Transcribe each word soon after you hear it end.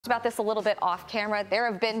About this a little bit off camera.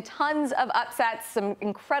 There have been tons of upsets, some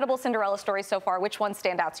incredible Cinderella stories so far. Which ones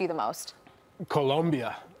stand out to you the most?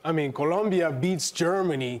 Colombia. I mean, Colombia beats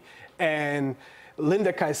Germany, and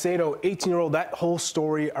Linda Caicedo, 18-year-old, that whole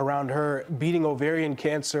story around her beating ovarian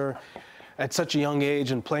cancer at such a young age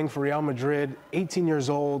and playing for Real Madrid, 18 years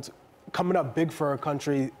old, coming up big for her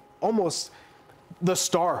country, almost the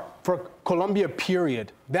star for Colombia,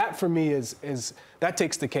 period. That, for me, is that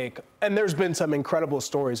takes the cake. And there's been some incredible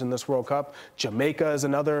stories in this World Cup. Jamaica is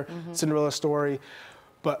another Cinderella story.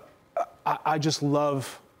 But I just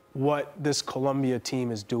love what this Colombia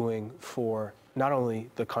team is doing for not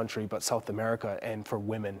only the country, but South America and for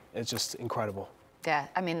women. It's just incredible. Yeah,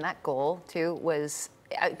 I mean, that goal, too, was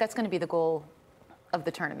that's going to be the goal of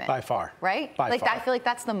the tournament. By far. Right? By far. I feel like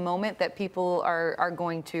that's the moment that people are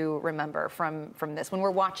going to remember from this. When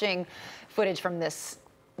we're watching footage from this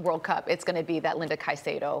World Cup, it's going to be that Linda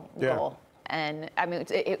Caicedo goal. And, I mean,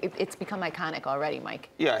 it's become iconic already, Mike.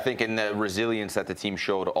 Yeah, I think in the resilience that the team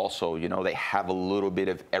showed also, you know, they have a little bit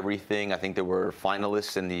of everything. I think they were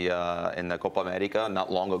finalists in the Copa America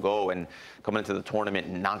not long ago, and coming into the tournament,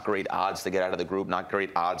 not great odds to get out of the group, not great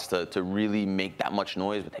odds to really make that much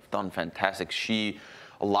noise, but they've done fantastic.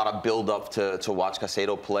 A lot of build-up to watch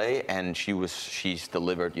Caicedo play, and she's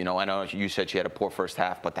delivered. You know, I know you said she had a poor first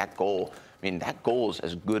half, but that goal, I mean, that goal is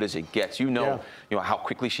as good as it gets. You know how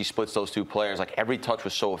quickly she splits those two players. Like, every touch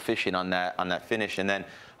was so efficient on that finish. And then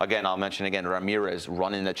again, I'll mention again, Ramirez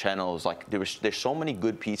running the channels. Like, there's so many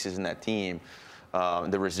good pieces in that team.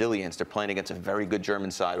 The resilience, they're playing against a very good German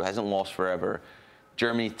side who hasn't lost forever.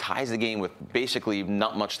 Germany ties the game with basically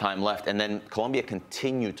not much time left, and then Colombia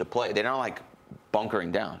continued to play. They're not like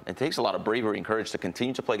bunkering down. It takes a lot of bravery and courage to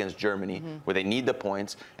continue to play against Germany, where they need the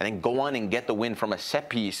points, and then go on and get the win from a set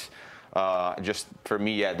piece. Just for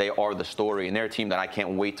me, yeah, they are the story, and they're a team that I can't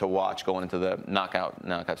wait to watch going into the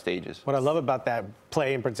knockout stages. What I love about that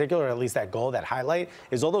play in particular, or at least that goal, that highlight,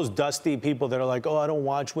 is all those dusty people that are like, oh, I don't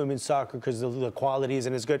watch women's soccer because the quality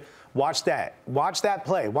isn't as good. Watch that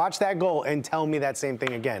play, watch that goal, and tell me that same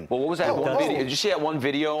thing again. Well, what was that one video? Did you see that one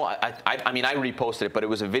video? I mean, I reposted it, but it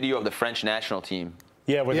was a video of the French national team.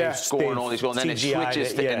 Yeah, where they're scoring all these goals, and then it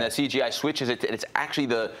switches, and the CGI switches it, and it's actually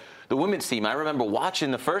the women's team. I remember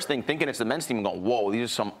watching the first thing, thinking it's the men's team, and going, whoa, these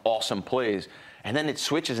are some awesome plays. And then it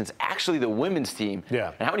switches, and it's actually the women's team.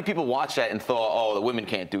 Yeah. And how many people watched that and thought, oh, the women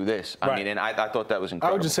can't do this? I mean, and I thought that was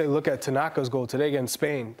incredible. I would just say, look at Tanaka's goal today against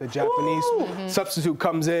Spain. The Japanese substitute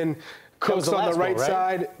comes in, cooks on the right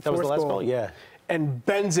side. That was the last goal, yeah. And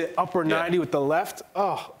bends it upper 90 with the left.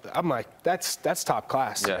 Oh, I'm like, that's top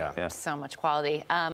class. Yeah. So much quality.